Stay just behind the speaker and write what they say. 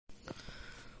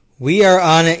We are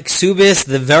on Ksubis,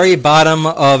 the very bottom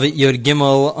of Yod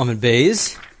Gimel Amud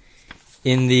Beis.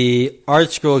 In the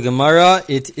Art Scroll Gemara,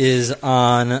 it is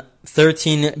on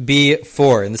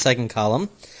 13b4 in the second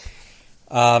column.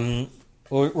 We're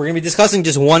going to be discussing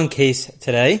just one case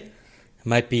today. It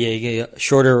might be a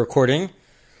shorter recording.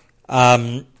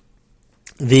 The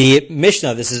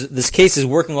Mishnah, this case is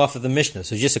working off of the Mishnah.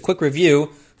 So just a quick review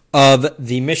of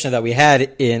the Mishnah that we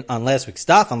had on last week's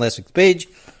daf, on last week's page.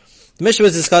 The Mishnah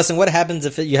was discussing what happens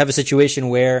if you have a situation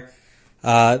where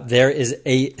there is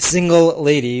a single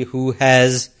lady who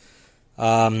has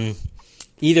either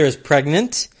is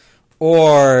pregnant,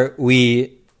 or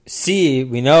we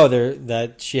know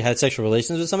that she had sexual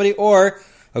relations with somebody, or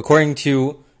according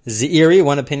to Zeiri,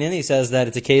 one opinion, he says that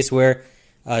it's a case where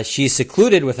she's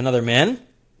secluded with another man,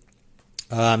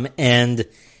 and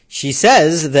she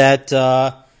says that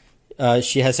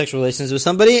she has sexual relations with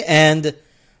somebody, and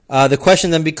the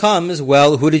question then becomes,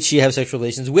 well, who did she have sexual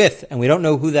relations with? And we don't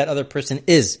know who that other person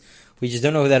is. We just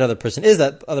don't know who that other person is.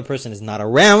 That other person is not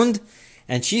around.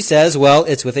 And she says, well,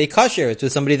 it's with a kasher. It's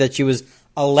with somebody that she was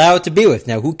allowed to be with.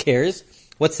 Now, who cares?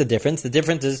 What's the difference? The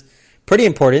difference is pretty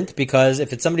important, because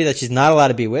if it's somebody that she's not allowed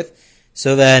to be with,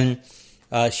 so then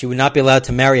she would not be allowed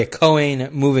to marry a Kohen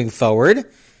moving forward.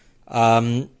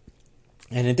 And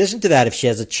in addition to that, if she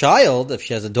has a child, if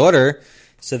she has a daughter,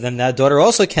 so then that daughter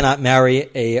also cannot marry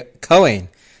a Kohen.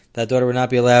 That daughter would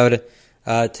not be allowed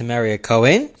to marry a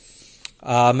Kohen.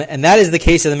 And that is the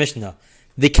case of the Mishnah.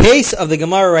 The case of the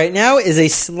Gemara right now is a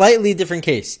slightly different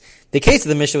case. The case of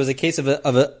the Mishnah was a case of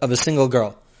a single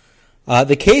girl.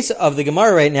 The case of the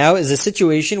Gemara right now is a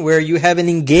situation where you have an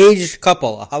engaged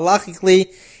couple, a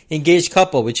halachically engaged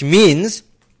couple, which means,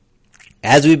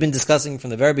 as we've been discussing from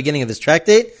the very beginning of this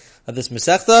tractate, of this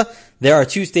Masechta, there are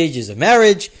two stages of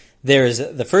marriage. There is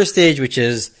the first stage, which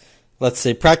is, let's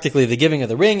say, practically the giving of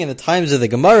the ring in the times of the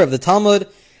Gemara, of the Talmud.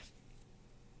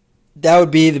 That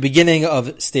would be the beginning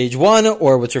of stage one,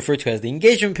 or what's referred to as the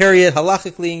engagement period,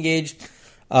 halachically engaged.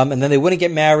 And then they wouldn't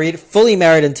get married, fully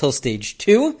married, until stage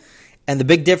two. And the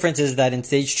big difference is that in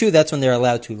stage two, that's when they're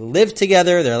allowed to live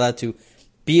together. They're allowed to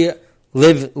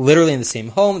live literally in the same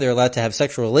home. They're allowed to have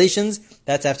sexual relations.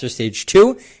 That's after stage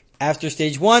two. After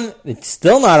stage one, it's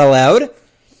still not allowed.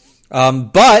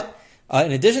 But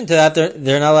in addition to that,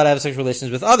 they're not allowed to have sexual relations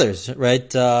with others, right?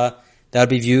 That would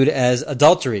be viewed as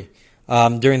adultery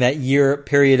during that year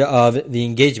period of the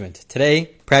engagement.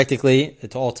 Today, practically,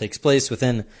 it all takes place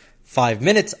within 5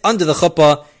 minutes. Under the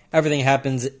chuppah, everything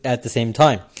happens at the same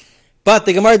time. But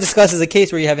the Gemara discusses a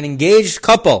case where you have an engaged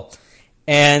couple,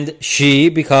 and she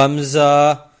becomes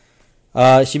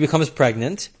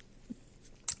pregnant.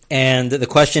 And the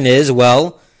question is,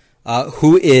 well,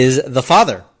 who is the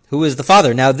father? Who is the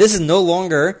father? Now, this is no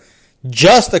longer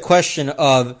just a question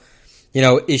of,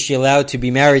 is she allowed to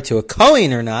be married to a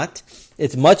Kohen or not?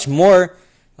 It's much more,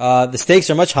 the stakes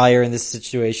are much higher in this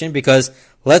situation, because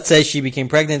let's say she became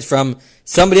pregnant from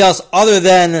somebody else other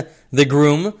than the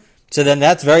groom, so then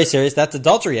that's very serious. That's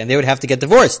adultery, and they would have to get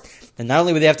divorced. And not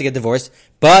only would they have to get divorced,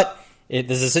 but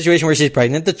there's a situation where she's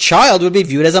pregnant, the child would be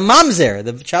viewed as a mamzer.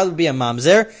 The child would be a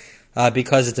mamzer,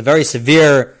 because it's a very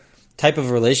severe type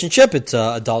of relationship. It's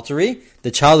adultery.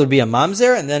 The child would be a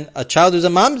mamzer, and then a child who's a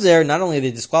mamzer, not only are they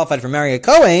disqualified from marrying a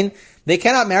Kohen, they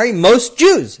cannot marry most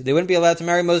Jews. They wouldn't be allowed to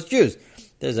marry most Jews.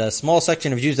 There's a small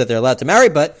section of Jews that they're allowed to marry,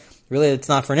 but really it's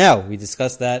not for now. We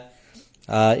discussed that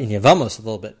in Yevamos a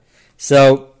little bit.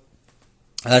 So,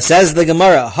 says the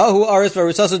Gemara, Hahu Aris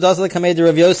Varusasu Dasla Kamei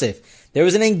Rav Yosef. There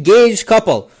was an engaged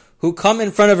couple who come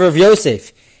in front of Rav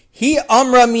Yosef. He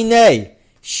Amra Minei.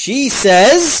 She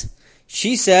says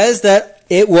that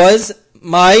it was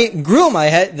my groom.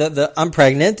 I'm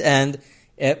pregnant, and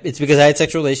it's because I had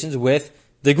sexual relations with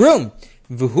the groom.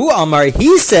 V'hu Amar,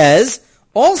 he says,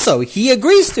 also, he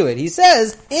agrees to it. He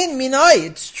says, in Minai,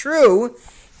 it's true,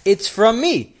 it's from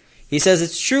me. He says,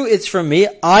 it's true, it's from me.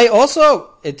 I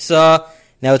also,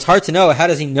 now it's hard to know, how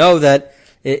does he know that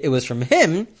it was from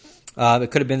him?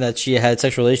 It could have been that she had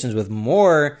sexual relations with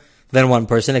more than one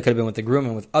person. It could have been with the groom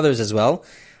and with others as well.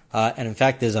 And in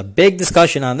fact, there's a big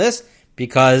discussion on this,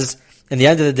 because in the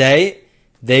end of the day,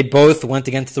 they both went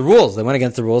against the rules. They went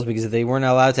against the rules because they weren't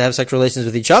allowed to have sexual relations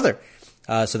with each other.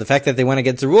 So the fact that they went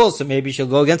against the rules, so maybe she'll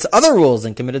go against other rules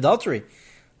and commit adultery.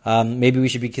 Maybe we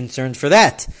should be concerned for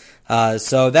that.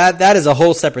 So that is a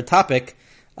whole separate topic.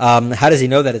 How does he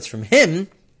know that it's from him?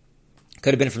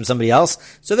 Could have been from somebody else.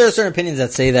 So there are certain opinions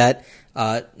that say that,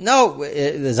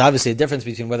 there's obviously a difference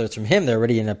between whether it's from him, they're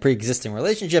already in a pre-existing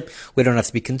relationship, we don't have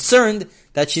to be concerned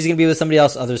that she's going to be with somebody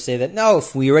else. Others say that, no,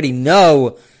 if we already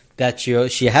know that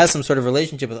she has some sort of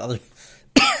relationship with other,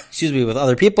 with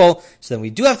other people, so then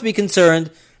we do have to be concerned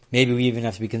Maybe we even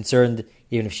have to be concerned,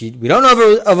 even if we don't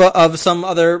know of some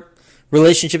other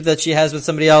relationship that she has with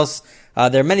somebody else.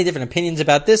 There are many different opinions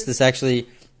about this. This actually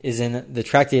is in the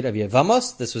Tractate of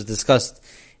Yevamos. This was discussed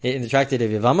in the Tractate of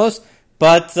Yevamos.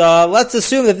 But let's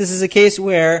assume that this is a case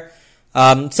where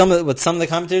what some of the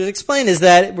commentators explain is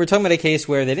that we're talking about a case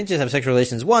where they didn't just have sexual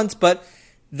relations once, but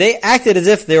they acted as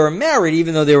if they were married,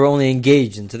 even though they were only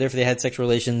engaged, and so therefore they had sexual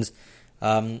relations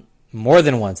more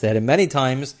than once. They had it many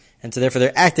times, and so therefore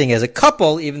they're acting as a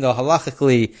couple, even though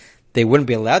halachically they wouldn't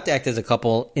be allowed to act as a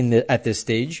couple at this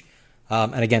stage.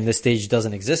 And again, this stage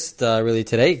doesn't exist really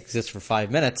today; it exists for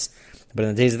 5 minutes. But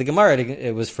in the days of the Gemara,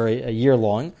 it was for a year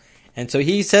long. And so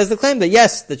he says the claim that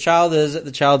yes, the child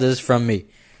is from me.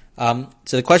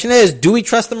 So the question is, do we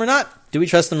trust them or not? Do we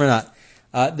trust them or not?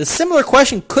 The similar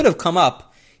question could have come up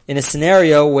in a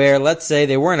scenario where, let's say,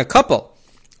 they weren't a couple.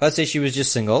 Let's say she was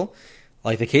just single,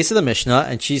 like the case of the Mishnah,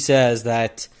 and she says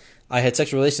that I had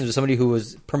sexual relations with somebody who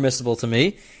was permissible to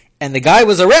me, and the guy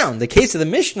was around. The case of the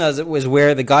Mishnah was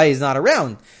where the guy is not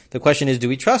around. The question is, do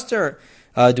we trust her?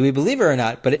 Do we believe her or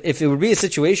not? But if it would be a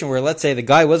situation where, let's say, the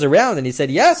guy was around and he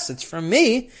said, yes, it's from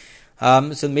me,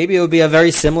 so maybe it would be a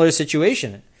very similar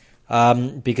situation,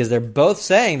 because they're both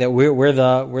saying that we're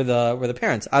the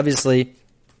parents. Obviously,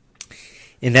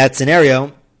 in that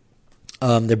scenario,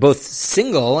 they're both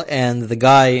single, and the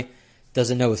guy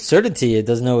doesn't know with certainty. It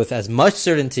doesn't know with as much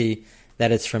certainty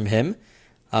that it's from him.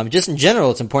 Just in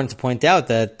general, it's important to point out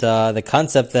that the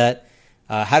concept that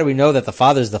how do we know that the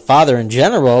father is the father in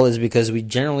general is because we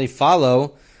generally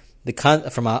follow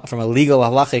from a legal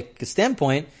halachic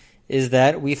standpoint is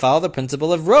that we follow the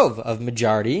principle of rov, of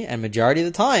majority, and majority of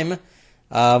the time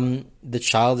the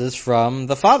child is from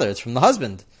the father, it's from the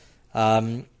husband.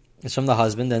 It's from the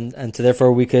husband, and so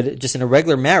therefore we could, just in a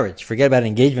regular marriage, forget about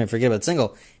engagement, forget about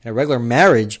single, in a regular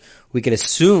marriage, we could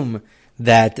assume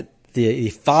that the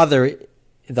father,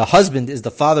 the husband is the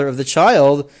father of the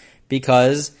child,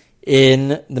 because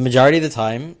in the majority of the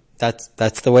time, that's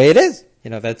the way it is.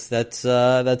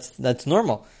 That's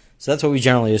normal. So that's what we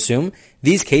generally assume.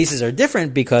 These cases are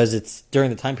different because it's during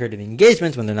the time period of the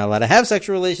engagement when they're not allowed to have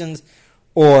sexual relations,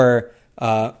 or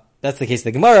that's the case of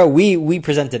the Gemara. We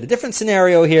presented a different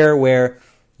scenario here where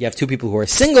you have two people who are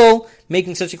single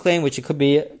making such a claim, which it could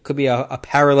be a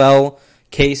parallel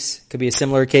case, could be a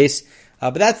similar case.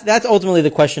 But that's ultimately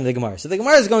the question of the Gemara. So the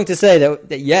Gemara is going to say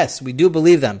that yes, we do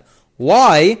believe them.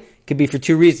 Why? Could be for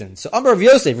two reasons. So Amar Rav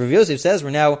Yosef says, we're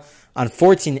now on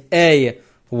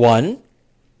 14a1,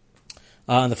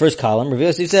 on the first column. Rav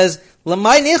Yosef says,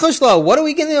 Lamai nechoshla, what are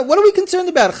we concerned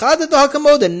about?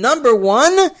 The number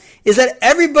one is that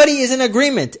everybody is in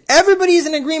agreement. Everybody is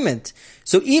in agreement.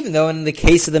 So even though in the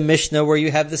case of the Mishnah where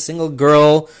you have the single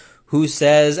girl who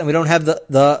says, and we don't have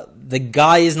the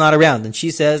guy is not around, and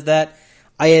she says that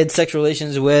I had sexual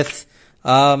relations with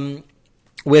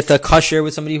a kosher,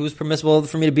 with somebody who's permissible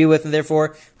for me to be with, and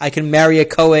therefore I can marry a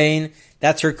Kohen.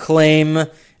 That's her claim,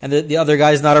 and the other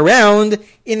guy's not around.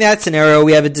 In that scenario,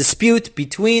 we have a dispute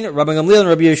between Rabbi Gamliel and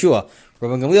Rabbi Yeshua.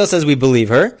 Rabbi Gamliel says we believe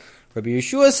her. Rabbi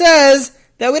Yeshua says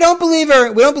that we don't believe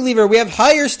her. We have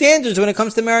higher standards when it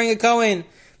comes to marrying a Kohen.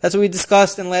 That's what we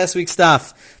discussed in last week's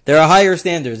stuff. There are higher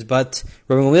standards, but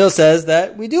Rabbi Gamliel says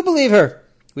that we do believe her.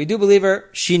 We do believe her.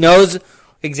 She knows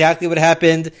exactly what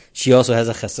happened. She also has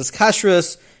a chesed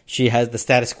kashrus. She has the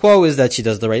status quo is that she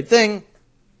does the right thing.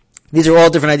 These are all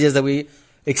different ideas that we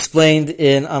explained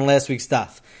on last week's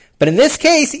stuff. But in this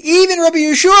case, even Rabbi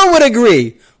Yeshua would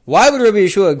agree. Why would Rabbi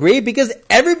Yeshua agree? Because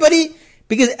everybody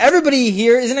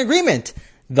here is in agreement.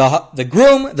 The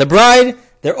groom, the bride,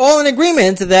 they're all in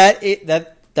agreement that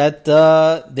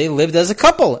they lived as a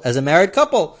couple, as a married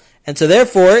couple. And so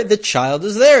therefore, the child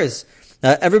is theirs.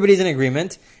 Everybody's in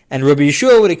agreement. And Rabbi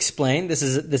Yeshua would explain, this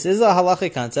is a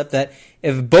halachic concept, that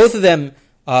if both of them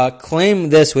claim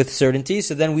this with certainty,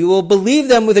 so then we will believe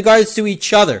them with regards to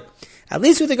each other. At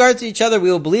least with regards to each other, we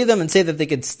will believe them and say that they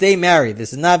could stay married.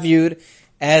 This is not viewed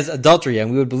as adultery,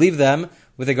 and we would believe them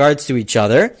with regards to each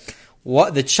other.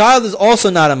 The child is also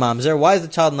not a mamzer. Why is the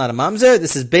child not a mamzer?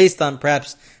 This is based on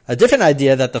perhaps a different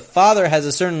idea that the father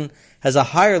has a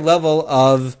higher level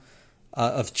of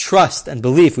trust and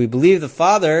belief. We believe the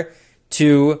father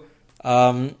to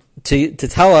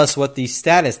tell us what the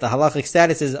halachic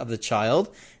status is of the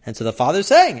child. And so the father's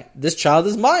saying, this child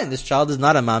is mine. This child is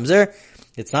not a mamzer.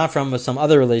 It's not from some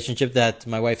other relationship that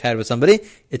my wife had with somebody.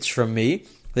 It's from me.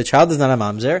 The child is not a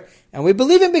mamzer. And we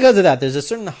believe him because of that. There's a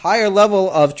certain higher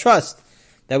level of trust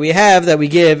that we have, that we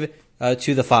give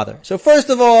to the father. So first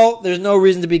of all, there's no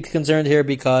reason to be concerned here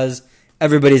because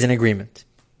everybody's in agreement.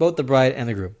 Both the bride and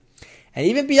the groom. And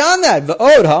even beyond that,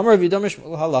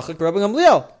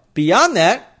 beyond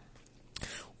that,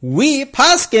 we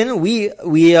paskin, we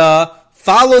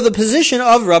follow the position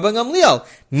of Rabban Gamliel.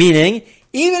 Meaning,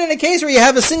 even in a case where you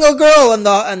have a single girl and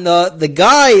the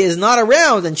guy is not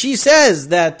around and she says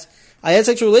that I had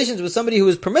sexual relations with somebody who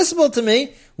was permissible to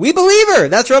me, we believe her.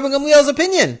 That's Rabban Gamliel's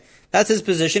opinion. That's his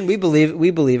position. We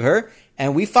believe her,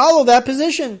 and we follow that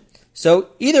position. So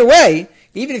either way,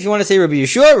 even if you want to say Rabbi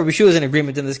Yeshua is in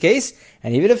agreement in this case,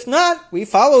 and even if not, we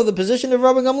follow the position of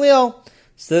Rabban Gamliel.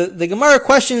 So the Gemara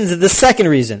questions the second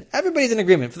reason. Everybody's in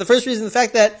agreement. For the first reason, the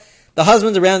fact that the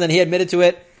husband's around and he admitted to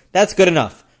it, that's good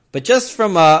enough. But just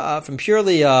from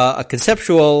purely a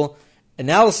conceptual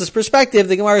analysis perspective,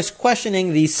 the Gemara is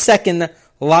questioning the second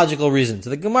logical reason. So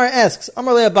the Gemara asks,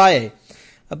 Amar le Abaye.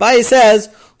 Abaye says,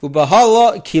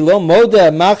 Ubahala kilo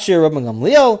moda machshir Rabban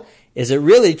Gamliel. Is it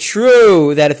really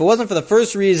true that if it wasn't for the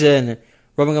first reason,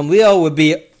 Rabban Gamliel would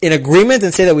be in agreement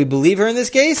and say that we believe her in this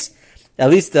case? At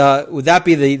least would that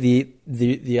be the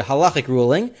halachic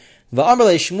ruling? Va'amar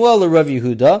le Shmuel le Rav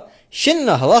Yehuda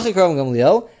shinna halachic Rabban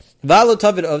Gamliel. We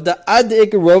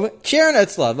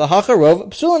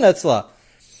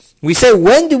say,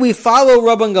 when do we follow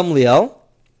Rabban Gamliel?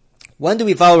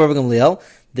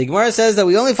 The Gemara says that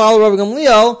we only follow Rabban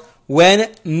Gamliel when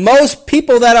most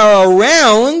people that are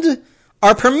around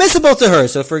are permissible to her.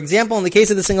 So, for example, in the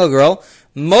case of the single girl,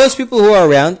 most people who are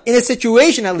around, in a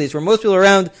situation at least, where most people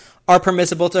around are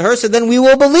permissible to her, so then we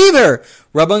will believe her.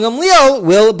 Rabban Gamliel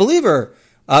will believe her.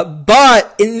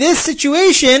 But in this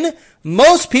situation,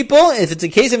 most people, if it's a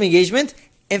case of engagement,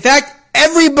 in fact,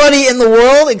 everybody in the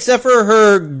world except for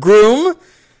her groom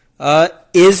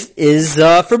is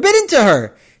forbidden to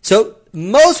her. So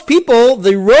most people,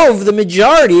 the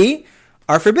majority,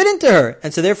 are forbidden to her,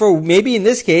 and so therefore, maybe in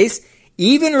this case,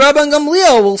 even Rabban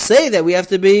Gamliel will say that we have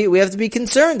to be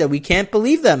concerned that we can't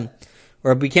believe them,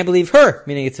 or we can't believe her.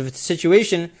 Meaning, if it's a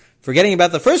situation, forgetting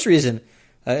about the first reason,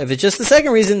 if it's just the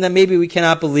second reason, then maybe we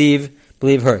cannot believe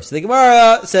her. So the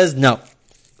Gemara says no.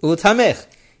 Utamech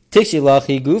tixi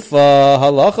lachi gufa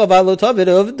halacha v'alotavid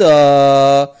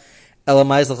uvda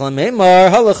elamais lachan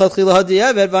meimar halachat chila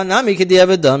hadiyavet v'anami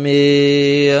kediyavet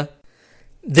dami.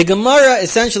 The Gemara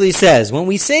essentially says, when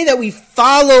we say that we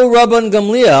follow Rabban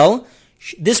Gamliel,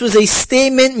 this was a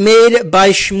statement made by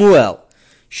Shmuel.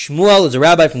 Shmuel is a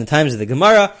rabbi from the times of the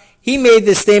Gemara. He made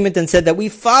this statement and said that we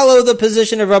follow the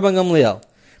position of Rabban Gamliel.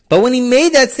 But when he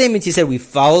made that statement, he said, we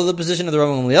follow the position of the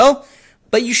Rabban Gamliel,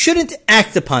 but you shouldn't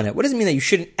act upon it. What does it mean that you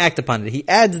shouldn't act upon it? He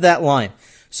adds that line.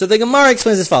 So the Gemara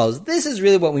explains as follows. This is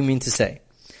really what we mean to say.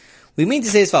 We mean to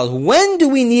say as follows. When do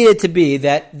we need it to be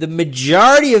that the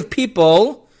majority of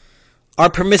people are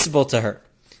permissible to her?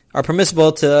 Are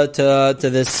permissible to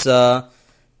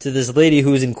this lady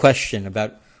who's in question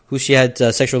about who she had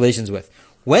sexual relations with?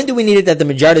 When do we need it that the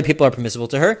majority of people are permissible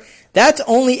to her? That's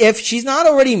only if she's not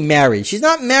already married. She's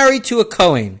not married to a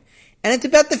Kohen. And it's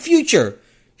about the future.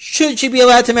 Should she be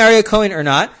allowed to marry a Kohen or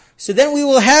not? So then we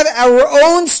will have our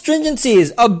own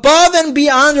stringencies above and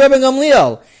beyond Rabban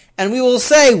Gamliel. And we will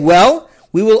say, well,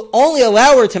 we will only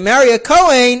allow her to marry a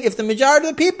Kohen if the majority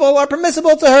of the people are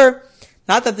permissible to her.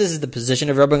 Not that this is the position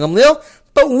of Rabban Gamliel,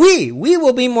 but we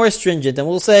will be more stringent, and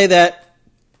we'll say that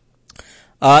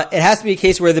it has to be a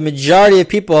case where the majority of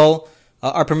people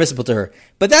are permissible to her.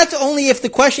 But that's only if the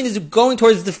question is going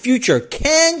towards the future.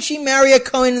 Can she marry a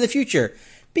Kohen in the future?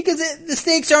 Because the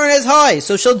stakes aren't as high.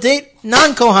 So she'll date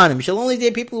non-Kohanim. She'll only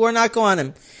date people who are not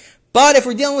Kohanim. But if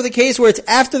we're dealing with a case where it's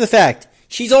after the fact,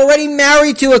 she's already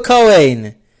married to a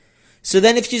Kohen. So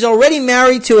then if she's already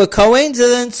married to a Kohen, so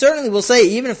then certainly we'll say,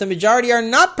 even if the majority are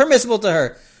not permissible to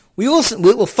her, we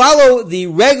will follow the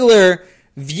regular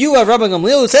view of Rabban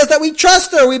Gamliel, who says that we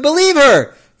trust her, we believe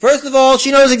her. First of all,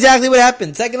 she knows exactly what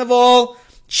happened. Second of all,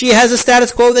 she has a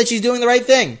status quo that she's doing the right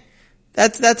thing.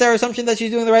 That's our assumption, that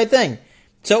she's doing the right thing.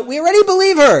 So we already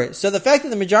believe her. So the fact that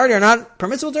the majority are not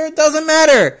permissible to her, it doesn't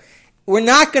matter. We're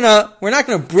not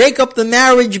gonna break up the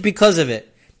marriage because of it.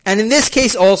 And in this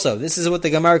case also, this is what the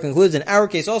Gemara concludes, in our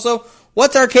case also,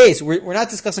 what's our case? We're not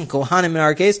discussing Kohanim in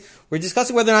our case. We're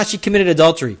discussing whether or not she committed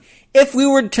adultery. If we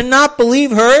were to not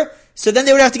believe her, so then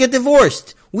they would have to get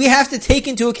divorced. We have to take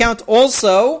into account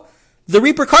also the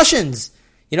repercussions.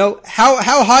 You know, how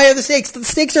high are the stakes? The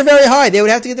stakes are very high. They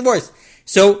would have to get divorced.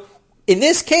 So, in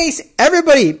this case,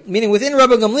 everybody, meaning within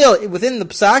Rabban Gamliel, within the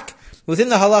Psak, within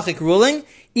the halachic ruling,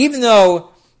 even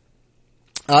though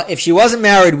if she wasn't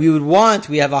married,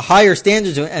 we have a higher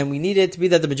standard, and we need it to be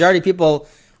that the majority of people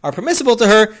are permissible to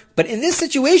her. But in this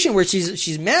situation where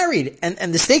she's married,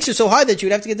 and the stakes are so high that you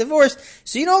would have to get divorced,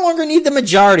 so you no longer need the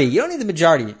majority. You don't need the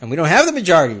majority, and we don't have the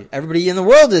majority. Everybody in the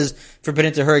world is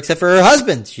forbidden to her except for her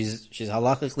husband. She's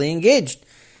halachically engaged.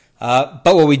 But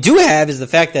what we do have is the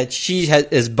fact that she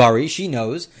is bari. She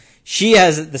knows. She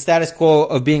has the status quo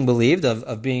of being believed,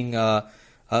 of doing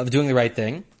the right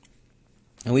thing.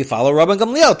 And we follow Rabban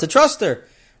Gamliel to trust her.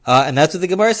 And that's what the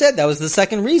Gemara said. That was the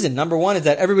second reason. Number one is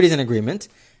that everybody's in agreement,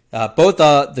 both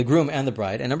the groom and the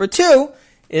bride. And number two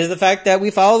is the fact that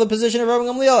we follow the position of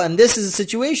Rabban Gamliel. And this is a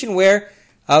situation where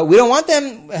we don't want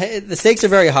them. The stakes are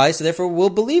very high, so therefore we'll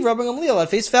believe Rabban Gamliel at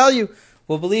face value.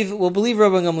 We'll believe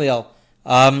Rabban Gamliel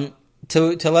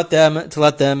to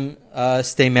let them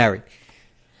stay married.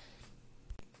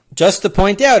 Just to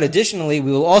point out, additionally,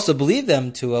 we will also believe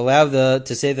them to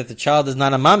say that the child is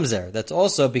not a mamzer. That's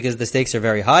also because the stakes are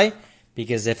very high.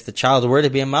 Because if the child were to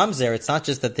be a mamzer, it's not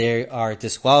just that they are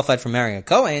disqualified from marrying a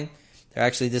Kohen, they're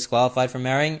actually disqualified from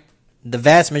marrying the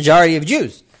vast majority of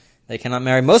Jews. They cannot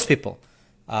marry most people.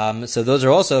 So those are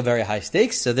also very high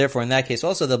stakes. So therefore, in that case,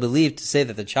 also they'll believe to say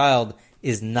that the child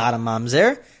is not a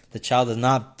mamzer. The child is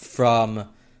not from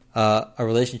a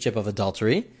relationship of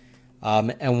adultery.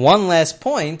 And one last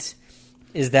point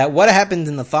is that what happens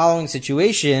in the following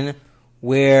situation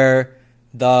where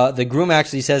the groom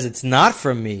actually says it's not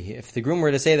from me. If the groom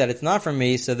were to say that it's not from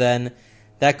me, so then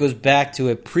that goes back to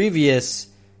a previous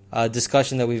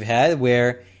discussion that we've had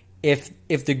where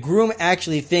if the groom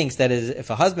actually thinks that if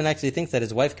a husband actually thinks that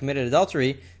his wife committed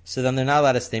adultery, so then they're not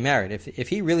allowed to stay married. If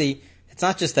he really, it's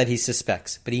not just that he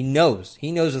suspects, but he knows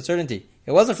with certainty,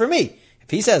 it wasn't for me. If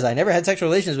he says, I never had sexual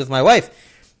relations with my wife,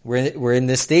 we're in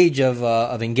this stage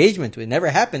of engagement. It never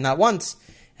happened, not once.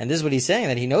 And this is what he's saying,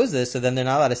 that he knows this, so then they're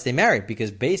not allowed to stay married,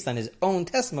 because based on his own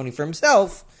testimony for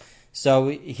himself, so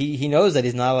he knows that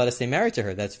he's not allowed to stay married to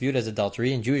her. That's viewed as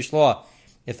adultery. In Jewish law,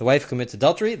 if the wife commits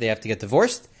adultery, they have to get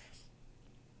divorced.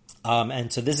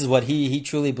 And so this is what he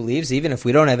truly believes, even if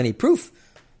we don't have any proof.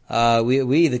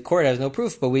 The court has no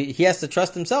proof, but he has to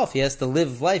trust himself. He has to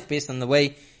live life based on the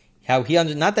way how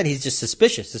not that he's just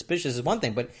suspicious. Suspicious is one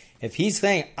thing, but if he's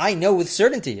saying, I know with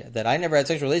certainty that I never had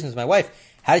sexual relations with my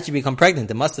wife, how did she become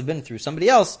pregnant? It must have been through somebody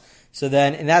else. So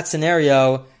then in that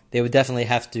scenario, they would definitely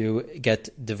have to get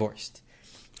divorced.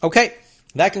 Okay,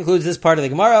 that concludes this part of the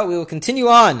Gemara. We will continue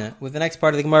on with the next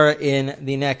part of the Gemara in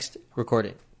the next recording.